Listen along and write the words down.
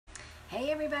Hey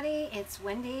everybody, it's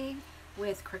Wendy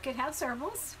with Crooked House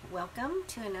Herbals. Welcome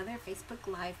to another Facebook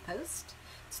Live post.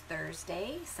 It's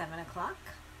Thursday, 7 o'clock,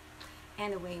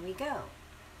 and away we go.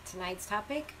 Tonight's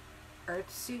topic,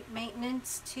 Earthsuit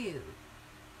Maintenance 2.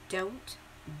 Don't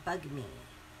bug me.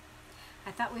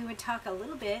 I thought we would talk a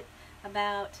little bit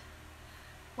about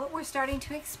what we're starting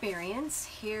to experience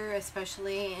here,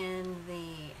 especially in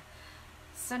the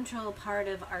central part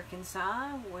of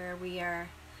Arkansas, where we are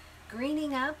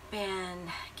greening up and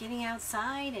getting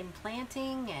outside and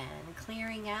planting and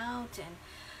clearing out and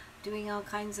doing all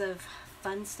kinds of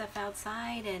fun stuff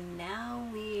outside. And now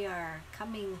we are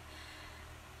coming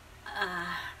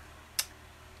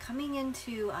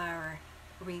into our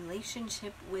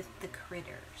relationship with the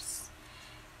critters.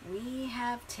 We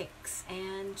have ticks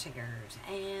and chiggers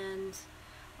and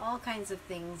all kinds of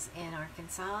things in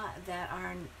Arkansas that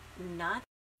are not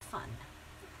fun,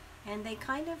 and they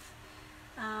kind of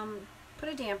put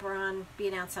a damper on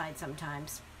being outside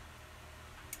sometimes.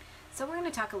 So we're going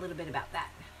to talk a little bit about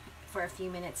that for a few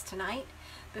minutes tonight.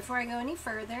 Before I go any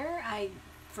further,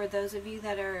 for those of you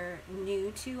that are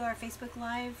new to our Facebook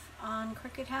Live on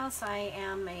Crooked House, I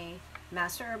am a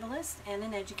master herbalist and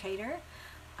an educator.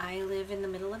 I live in the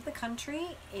middle of the country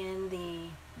in the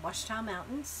Ouachita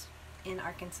Mountains in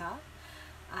Arkansas.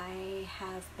 I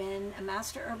have been a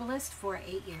master herbalist for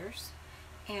 8 years,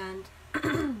 and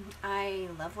I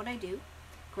love what I do.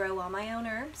 Grow all my own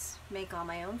herbs, make all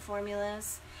my own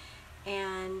formulas,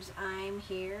 and I'm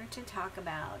here to talk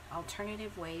about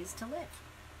alternative ways to live.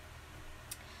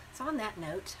 So on that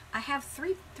note, I have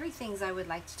three things I would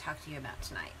like to talk to you about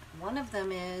tonight. One of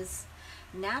them is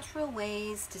natural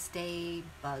ways to stay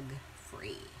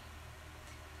bug-free.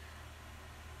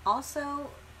 Also,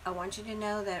 I want you to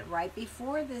know that right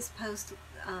before this post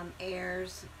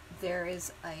airs, there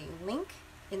is a link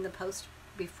in the post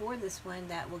before this one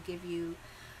that will give you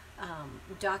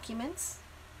documents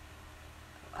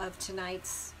of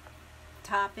tonight's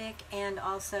topic and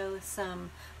also some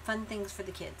fun things for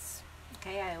the kids.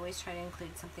 Okay, I always try to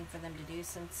include something for them to do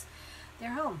since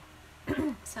they're home.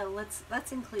 So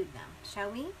let's include them, shall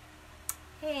we?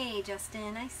 Hey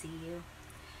Justin, I see you.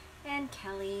 And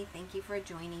Kelly, thank you for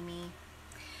joining me.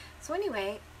 So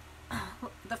anyway,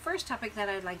 the first topic that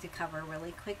I'd like to cover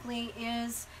really quickly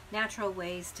is natural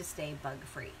ways to stay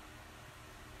bug-free.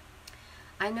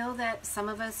 I know that some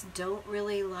of us don't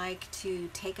really like to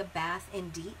take a bath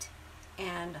in DEET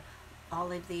and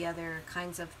all of the other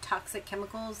kinds of toxic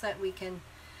chemicals that we can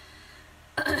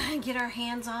get our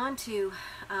hands on to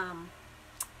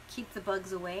keep the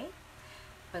bugs away.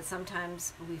 But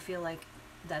sometimes we feel like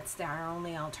that's our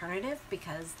only alternative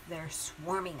because they're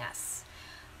swarming us.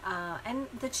 And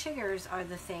the chiggers are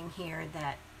the thing here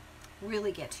that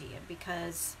really get to you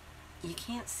because you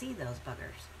can't see those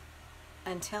buggers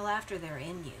until after they're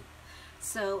in you.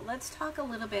 So let's talk a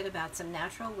little bit about some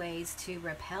natural ways to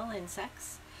repel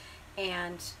insects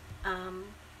and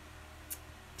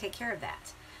take care of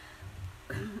that.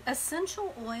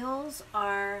 Essential oils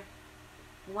are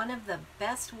one of the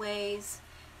best ways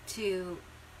to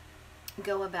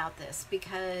go about this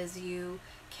because you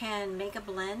can make a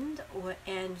blend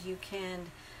and you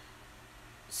can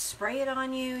spray it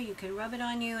on you, you can rub it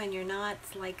on you, and you're not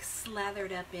like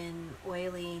slathered up in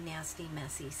oily, nasty,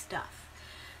 messy stuff.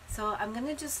 So I'm going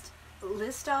to just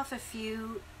list off a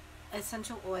few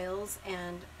essential oils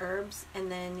and herbs,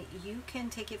 and then you can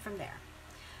take it from there.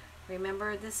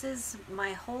 Remember, this is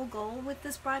my whole goal with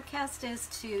this broadcast is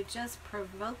to just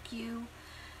provoke you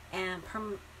and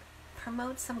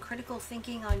promote some critical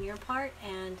thinking on your part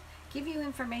and give you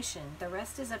information. The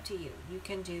rest is up to you. You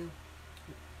can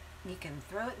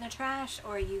throw it in the trash,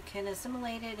 or you can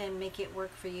assimilate it and make it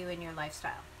work for you in your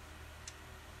lifestyle.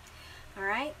 All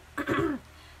right.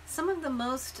 Some of the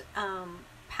most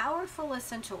powerful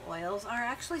essential oils are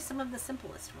actually some of the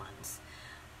simplest ones.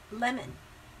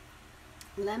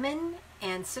 Lemon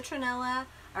and citronella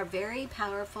are very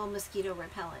powerful mosquito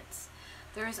repellents.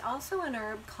 There is also an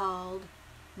herb called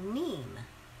neem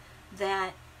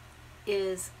that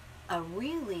is a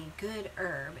really good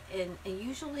herb, and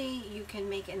usually you can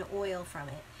make an oil from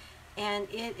it, and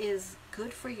it is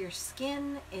good for your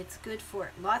skin. It's good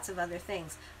for lots of other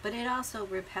things, but it also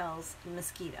repels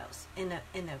mosquitoes in a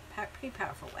pretty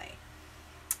powerful way.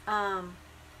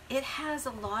 It has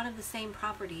a lot of the same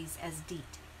properties as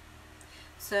DEET,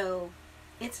 so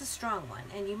it's a strong one,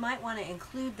 and you might want to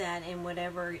include that in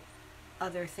whatever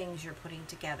other things you're putting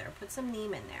together. Put some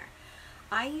neem in there.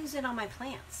 I use it on my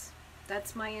plants.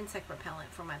 That's my insect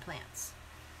repellent for my plants.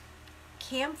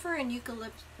 Camphor and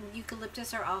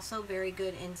eucalyptus are also very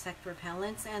good insect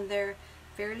repellents, and they're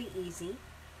fairly easy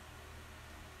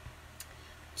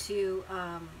to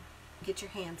get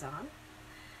your hands on.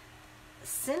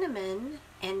 Cinnamon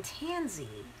and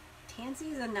tansy.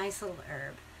 Tansy is a nice little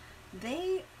herb.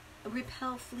 They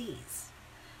repel fleas.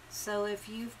 So if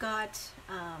you've got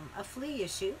a flea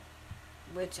issue,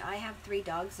 which I have 3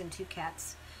 dogs and 2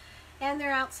 cats, and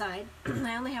they're outside.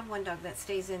 I only have 1 dog that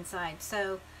stays inside.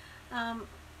 So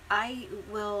I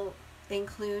will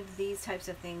include these types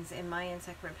of things in my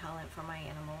insect repellent for my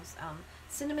animals.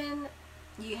 Cinnamon,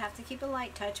 you have to keep a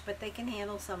light touch, but they can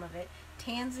handle some of it.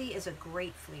 Tansy is a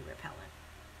great flea repellent.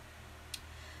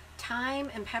 Thyme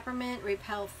and peppermint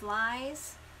repel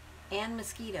flies and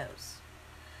mosquitoes.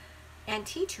 And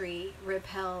tea tree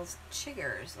repels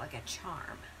chiggers like a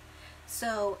charm.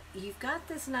 So you've got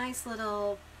this nice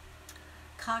little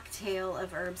cocktail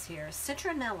of herbs here.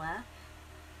 Citronella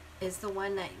is the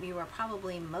one that you are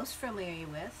probably most familiar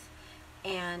with,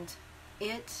 and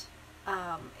it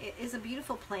is a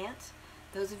beautiful plant.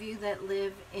 Those of you that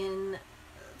live in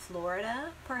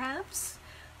Florida, perhaps,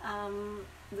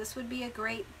 this would be a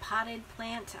great potted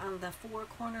plant on the 4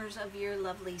 corners of your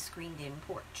lovely screened-in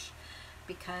porch,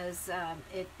 because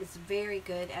it is very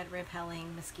good at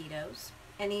repelling mosquitoes.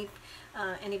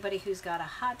 Anybody who's got a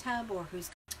hot tub or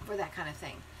who's for that kind of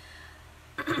thing.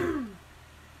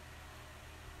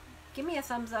 Give me a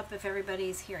thumbs up if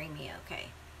everybody's hearing me okay.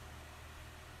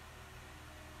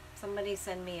 Somebody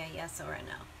send me a yes or a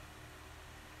no.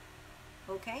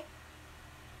 Okay?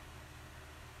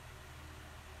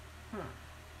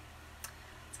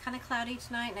 It's kind of cloudy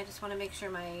tonight, and I just want to make sure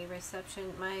my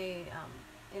reception, my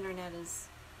internet is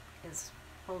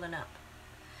holding up.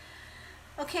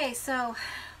 Okay, so,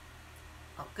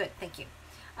 oh good, thank you.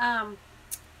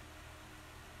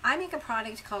 I make a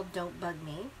product called Don't Bug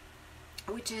Me,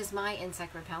 which is my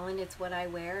insect repellent. It's what I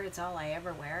wear. It's all I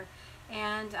ever wear.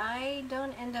 And I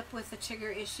don't end up with a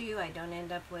chigger issue. I don't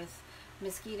end up with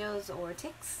mosquitoes or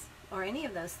ticks or any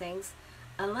of those things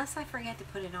unless I forget to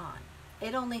put it on.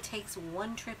 It only takes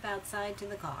 1 trip outside to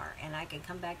the car, and I can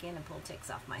come back in and pull ticks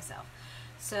off myself.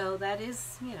 So that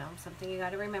is, you know, something you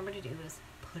got to remember to do is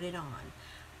put it on.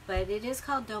 But it is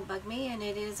called Don't Bug Me, and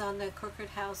it is on the Crooked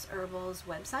House Herbals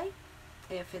website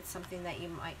if it's something that you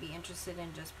might be interested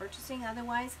in just purchasing.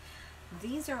 Otherwise,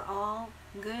 these are all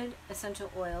good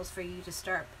essential oils for you to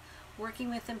start working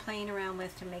with and playing around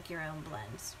with to make your own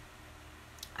blends.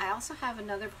 I also have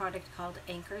another product called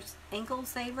Ankle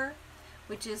Saver,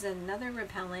 which is another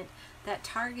repellent that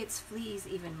targets fleas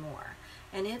even more.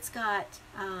 And it's got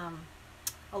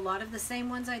a lot of the same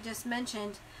ones I just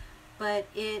mentioned, but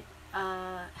it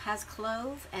has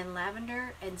clove and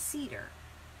lavender and cedar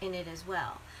in it as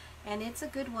well. And it's a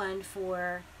good one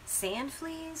for sand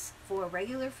fleas, for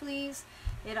regular fleas.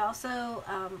 It also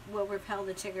will repel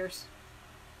the chiggers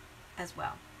as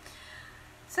well.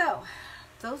 So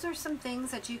those are some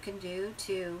things that you can do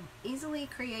to easily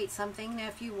create something. Now,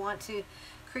 if you want to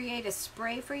create a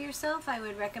spray for yourself, I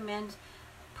would recommend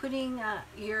putting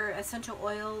your essential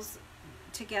oils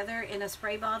together in a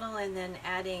spray bottle and then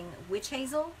adding witch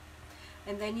hazel.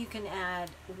 And then you can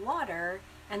add water,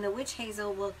 and the witch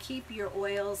hazel will keep your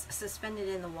oils suspended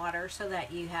in the water so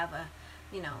that you have a,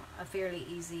 you know, a fairly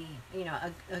easy, you know,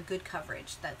 a good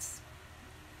coverage that's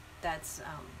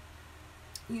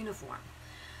uniform.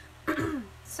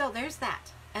 So there's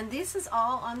that. And this is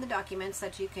all on the documents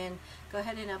that you can go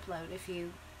ahead and upload if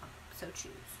you so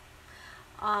choose.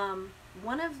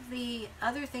 One of the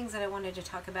other things that I wanted to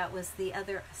talk about was the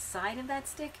other side of that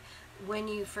stick when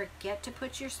you forget to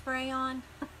put your spray on.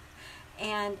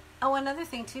 And oh, another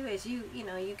thing too is you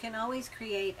know, you can always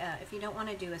create, if you don't want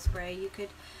to do a spray, you could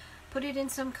put it in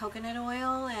some coconut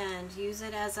oil and use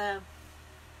it as a,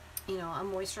 you know, a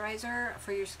moisturizer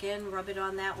for your skin, rub it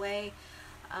on that way.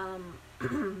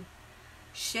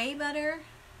 Shea butter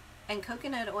and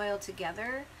coconut oil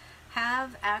together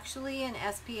have actually an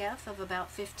SPF of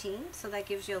about 15, so that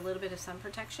gives you a little bit of sun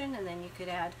protection, and then you could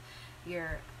add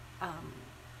your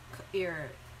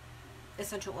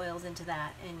essential oils into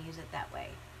that and use it that way.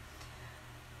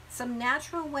 Some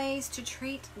natural ways to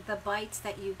treat the bites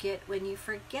that you get when you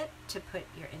forget to put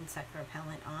your insect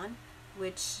repellent on,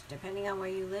 which, depending on where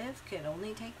you live, could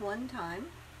only take one time.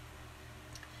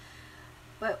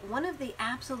 But one of the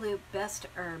absolute best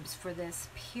herbs for this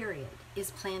period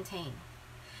is plantain.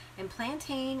 And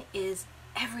plantain is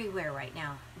everywhere right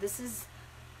now. This is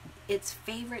its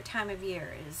favorite time of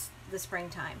year, is the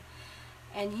springtime.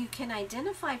 And you can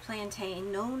identify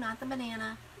plantain, no, not the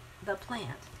banana, the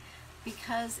plant,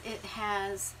 because it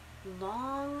has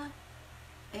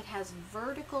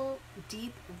vertical,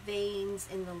 deep veins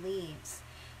in the leaves.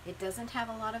 It doesn't have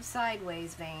a lot of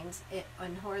sideways veins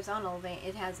and horizontal veins.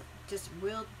 It has just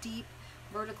real deep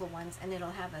vertical ones, and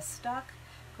it'll have a stalk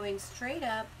going straight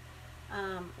up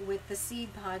with the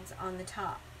seed pods on the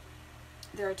top.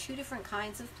 There are two different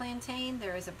kinds of plantain.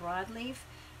 There is a broadleaf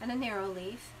and a narrow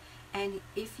leaf. And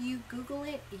if you Google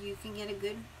it, you can get a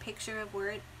good picture of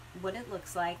what it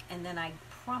looks like, and then I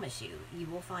promise you, you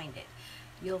will find it.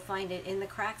 You'll find it in the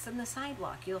cracks in the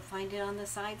sidewalk. You'll find it on the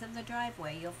sides of the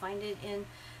driveway. You'll find it in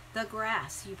the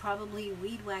grass. You probably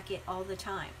weed whack it all the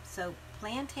time. So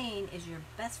plantain is your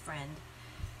best friend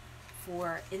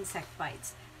for insect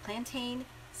bites. Plantain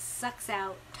sucks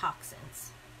out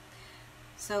toxins.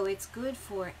 So it's good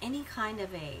for any kind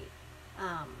of a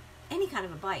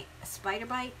bite. A spider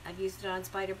bite, I've used it on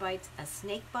spider bites. A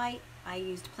snake bite, I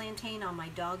used plantain on my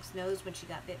dog's nose when she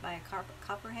got bit by a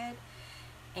copperhead.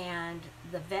 And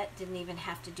the vet didn't even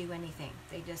have to do anything.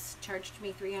 They just charged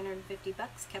me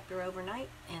 $350, kept her overnight,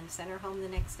 and sent her home the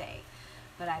next day.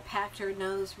 But I packed her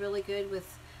nose really good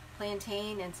with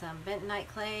plantain and some bentonite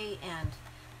clay and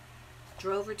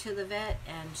drove her to the vet,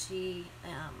 and she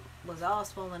was all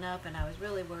swollen up, and I was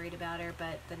really worried about her.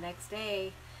 But the next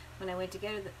day when I went to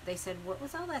get her, they said, "What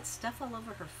was all that stuff all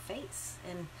over her face?"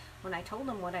 And when I told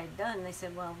them what I'd done, they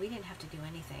said, "Well, we didn't have to do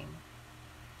anything."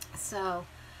 So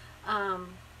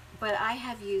but I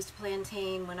have used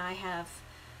plantain when I have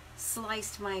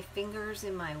sliced my fingers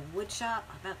in my wood shop.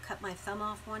 I about cut my thumb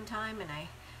off one time, and I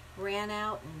ran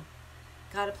out and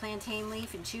got a plantain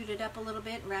leaf and chewed it up a little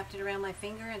bit and wrapped it around my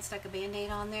finger and stuck a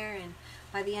band-aid on there, and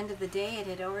by the end of the day it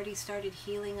had already started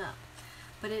healing up.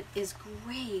 But it is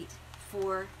great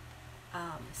for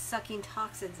sucking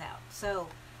toxins out. So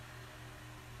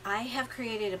I have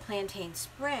created a plantain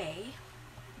spray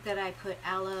that I put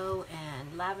aloe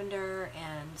and lavender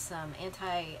and some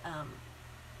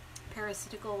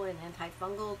anti-parasitical and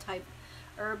antifungal type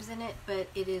herbs in it, but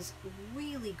it is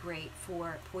really great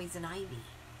for poison ivy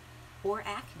or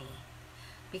acne,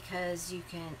 because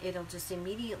it'll just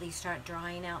immediately start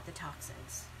drying out the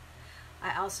toxins.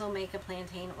 I also make a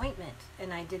plantain ointment,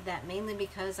 and I did that mainly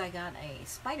because I got a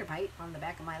spider bite on the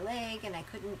back of my leg and I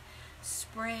couldn't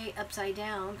spray upside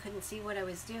down, couldn't see what I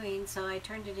was doing, so I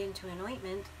turned it into an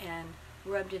ointment and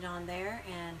rubbed it on there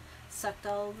and sucked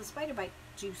all the spider bite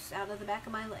juice out of the back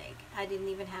of my leg. I didn't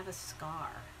even have a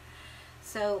scar.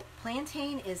 So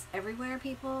plantain is everywhere,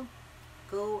 people.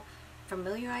 Go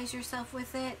familiarize yourself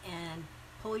with it and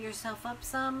pull yourself up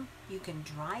some. You can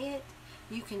dry it.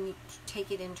 You can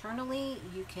take it internally.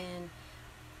 You can,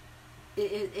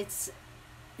 it's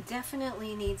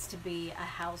definitely needs to be a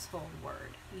household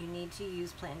word. You need to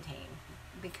use plantain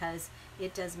because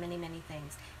it does many, many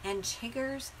things. And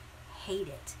chiggers hate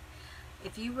it.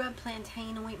 If you rub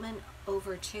plantain ointment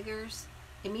over chiggers,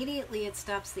 immediately it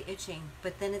stops the itching,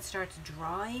 but then it starts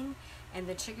drawing, and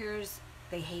the chiggers,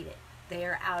 they hate it. They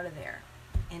are out of there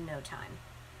in no time.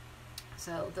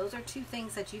 So those are two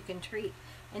things that you can treat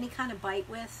any kind of bite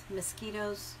with.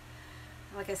 Mosquitoes,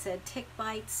 like I said, tick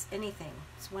bites, anything.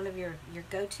 It's one of your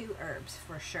go-to herbs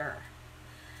for sure.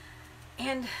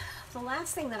 And the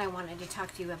last thing that I wanted to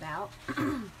talk to you about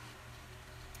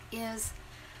is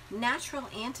natural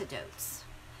antidotes.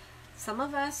 Some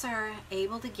of us are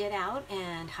able to get out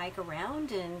and hike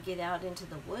around and get out into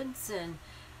the woods, and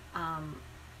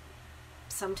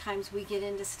sometimes we get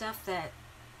into stuff that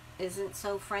isn't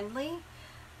so friendly,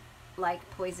 like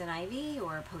poison ivy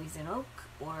or poison oak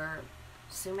or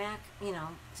sumac, you know,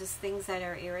 just things that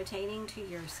are irritating to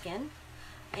your skin.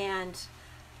 And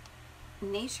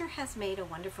nature has made a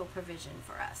wonderful provision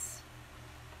for us.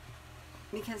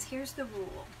 Because here's the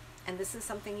rule, and this is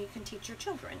something you can teach your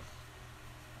children.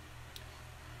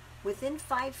 Within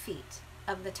 5 feet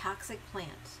of the toxic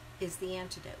plant is the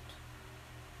antidote.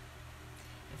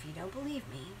 If you don't believe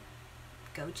me,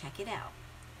 go check it out.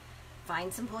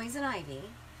 Find some poison ivy.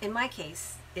 In my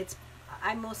case,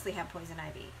 I mostly have poison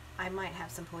ivy. I might have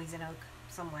some poison oak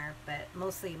somewhere, but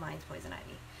mostly mine's poison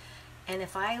ivy. And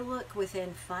if I look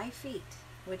within 5 feet,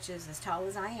 which is as tall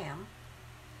as I am,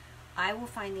 I will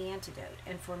find the antidote.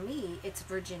 And for me, it's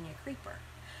Virginia creeper,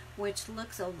 which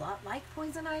looks a lot like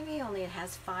poison ivy, only it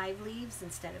has 5 leaves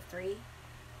instead of 3.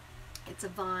 It's a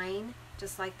vine,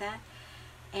 just like that.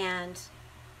 And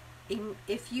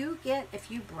if you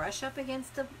brush up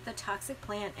against the toxic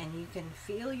plant and you can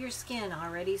feel your skin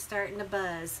already starting to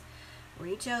buzz,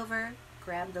 reach over,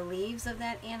 grab the leaves of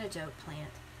that antidote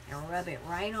plant and rub it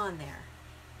right on there,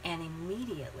 and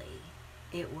immediately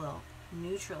it will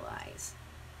neutralize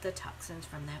the toxins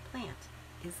from that plant.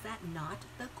 Is that not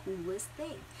the coolest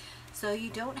thing? So you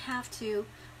don't have to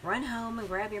run home and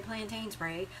grab your plantain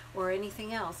spray or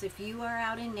anything else. If you are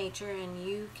out in nature and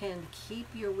you can keep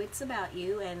your wits about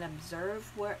you and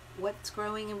observe what's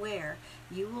growing and where,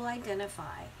 you will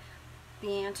identify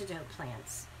the antidote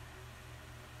plants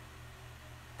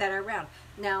that are around.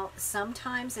 Now,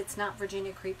 sometimes it's not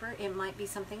Virginia creeper, it might be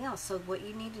something else. So what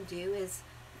you need to do is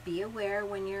be aware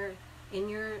when you're in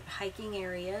your hiking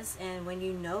areas and when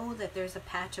you know that there's a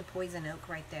patch of poison oak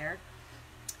right there,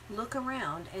 look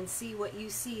around and see what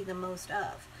you see the most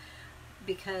of,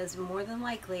 because more than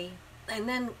likely, and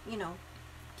then, you know,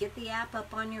 get the app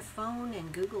up on your phone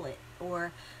and Google it,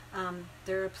 or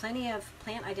there are plenty of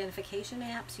plant identification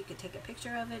apps. You could take a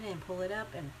picture of it and pull it up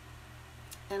and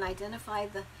identify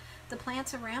the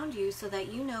plants around you so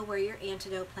that you know where your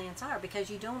antidote plants are, because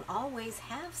you don't always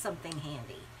have something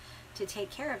handy to take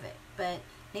care of it, but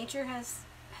nature has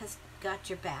got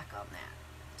your back on that.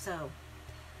 So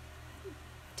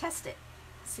test it,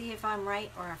 see if I'm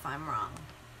right or if I'm wrong.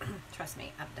 Trust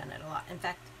me, I've done it a lot. In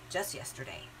fact, just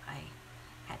yesterday I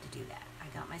had to do that.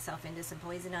 I got myself into some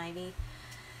poison ivy,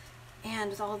 and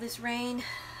with all this rain,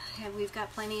 we've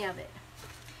got plenty of it.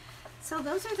 So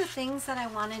those are the things that I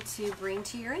wanted to bring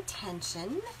to your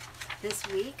attention this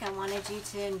week. I wanted you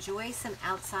to enjoy some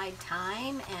outside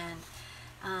time and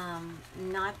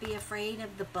not be afraid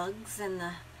of the bugs and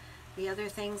the other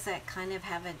things that kind of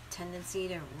have a tendency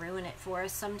to ruin it for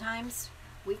us sometimes.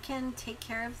 We can take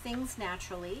care of things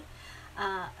naturally.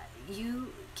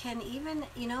 You can even,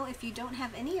 you know, if you don't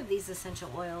have any of these essential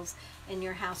oils in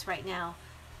your house right now,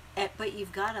 but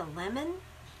you've got a lemon,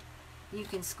 you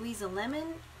can squeeze a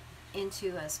lemon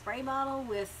into a spray bottle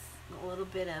with a little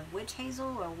bit of witch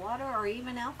hazel or water or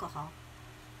even alcohol,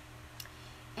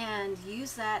 and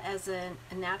use that as a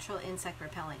natural insect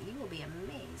repellent. You will be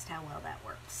amazed how well that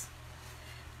works.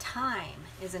 Thyme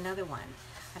is another one.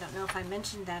 I don't know if I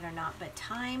mentioned that or not, but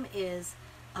thyme is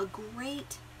a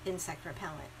great insect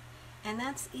repellent, and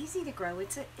that's easy to grow.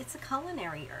 It's a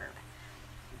culinary herb.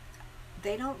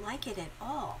 They don't like it at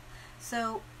all.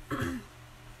 So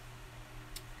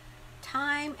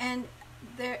thyme and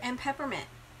peppermint.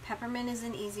 Peppermint is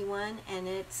an easy one, and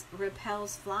it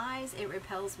repels flies, it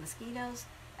repels mosquitoes,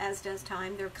 as does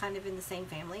thyme. They're kind of in the same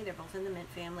family. They're both in the mint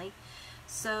family.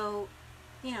 So,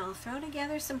 you know, throw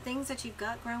together some things that you've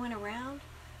got growing around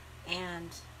and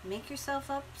make yourself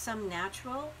up some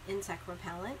natural insect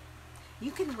repellent.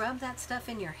 You can rub that stuff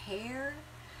in your hair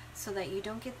so that you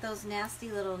don't get those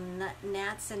nasty little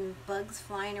gnats and bugs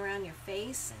flying around your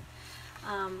face.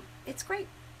 And it's great.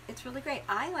 It's really great.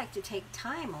 I like to take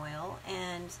thyme oil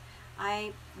and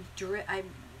I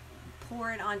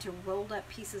pour it onto rolled up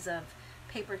pieces of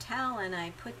paper towel, and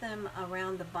I put them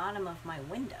around the bottom of my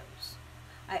windows.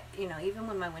 You know, even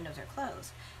when my windows are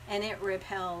closed, and it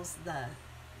repels the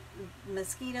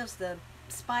mosquitoes, the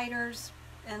spiders,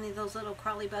 and those little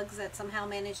crawly bugs that somehow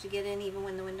manage to get in even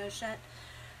when the window's shut.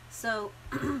 So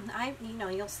you know,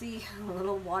 you'll see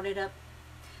little wadded up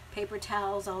paper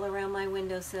towels all around my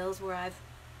windowsills where I've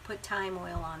put thyme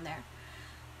oil on there.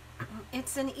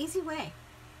 It's an easy way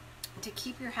to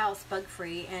keep your house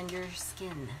bug-free and your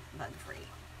skin bug-free.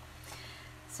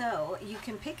 So you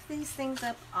can pick these things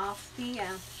up off the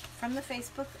from the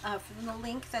Facebook, from the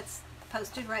link that's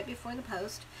posted right before the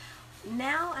post.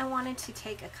 Now I wanted to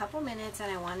take a couple minutes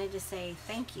and I wanted to say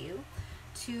thank you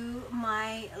to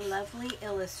my lovely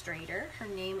illustrator. Her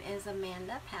name is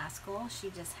Amanda Pascal. She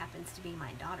just happens to be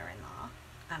my daughter-in-law.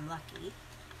 I'm lucky.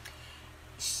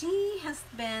 She has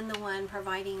been the one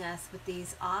providing us with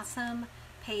these awesome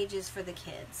pages for the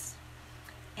kids.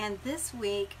 And this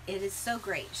week it is so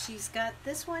great. She's got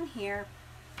this one here,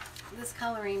 this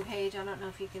coloring page. I don't know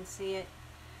if you can see it.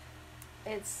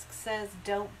 It says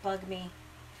 "Don't Bug Me,"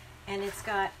 and it's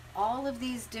got all of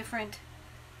these different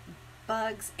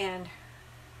bugs and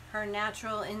her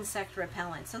natural insect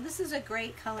repellent. So this is a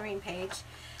great coloring page.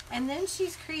 And then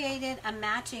she's created a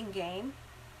matching game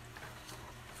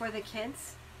for the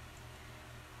kids,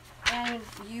 and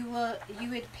you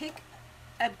would pick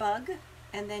a bug,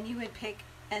 and then you would pick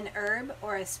an herb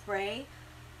or a spray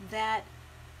that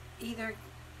either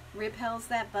repels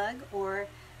that bug or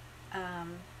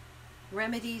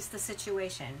remedies the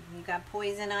situation. You got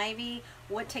poison ivy.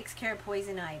 What takes care of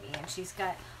poison ivy? And she's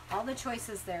got all the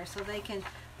choices there, so they can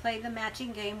play the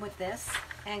matching game with this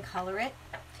and color it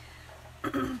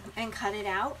and cut it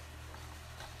out.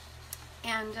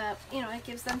 And you know, it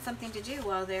gives them something to do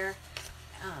while they're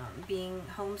being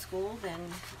homeschooled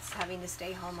and having to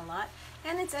stay home a lot.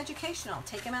 And it's educational.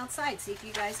 Take them outside. See if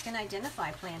you guys can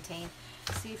identify plantain.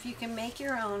 See if you can make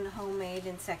your own homemade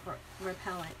insect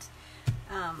repellent.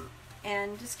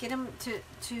 And just get them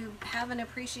to have an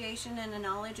appreciation and a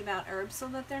knowledge about herbs so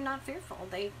that they're not fearful.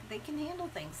 They can handle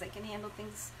things. They can handle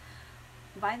things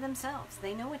by themselves.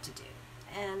 They know what to do.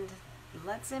 And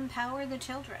let's empower the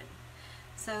children.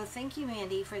 So thank you,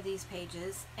 Mandy, for these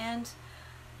pages. And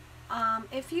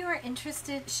If you are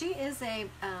interested, she is an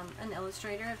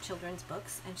illustrator of children's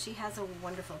books, and she has a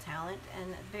wonderful talent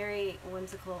and very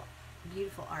whimsical,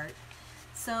 beautiful art.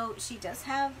 So she does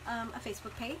have a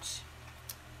Facebook page,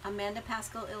 Amanda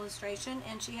Pascal Illustration,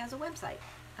 and she has a website,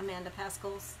 Amanda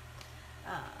Pascal's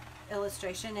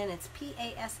Illustration, and it's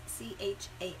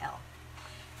Paschal.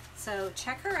 So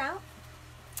check her out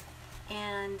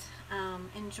and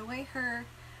enjoy her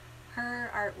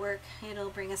artwork. It'll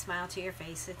bring a smile to your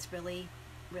face. It's really,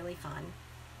 really fun.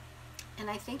 And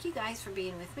I thank you guys for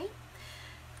being with me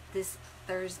this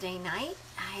Thursday night.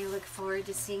 I look forward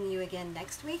to seeing you again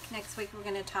next week. Next week we're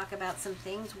going to talk about some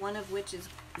things, one of which is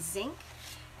zinc,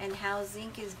 and how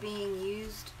zinc is being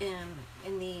used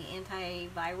in the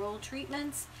antiviral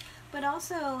treatments, but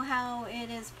also how it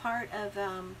is part of,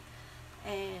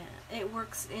 it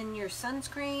works in your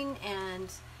sunscreen and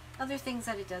other things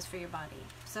that it does for your body.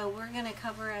 So we're going to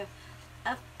cover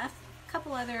a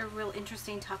couple other real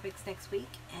interesting topics next week,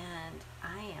 and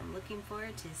I am looking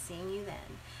forward to seeing you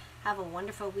then. Have a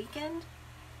wonderful weekend,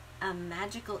 a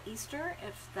magical Easter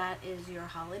if that is your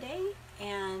holiday,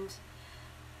 and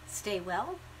stay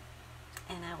well,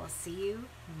 and I will see you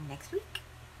next week.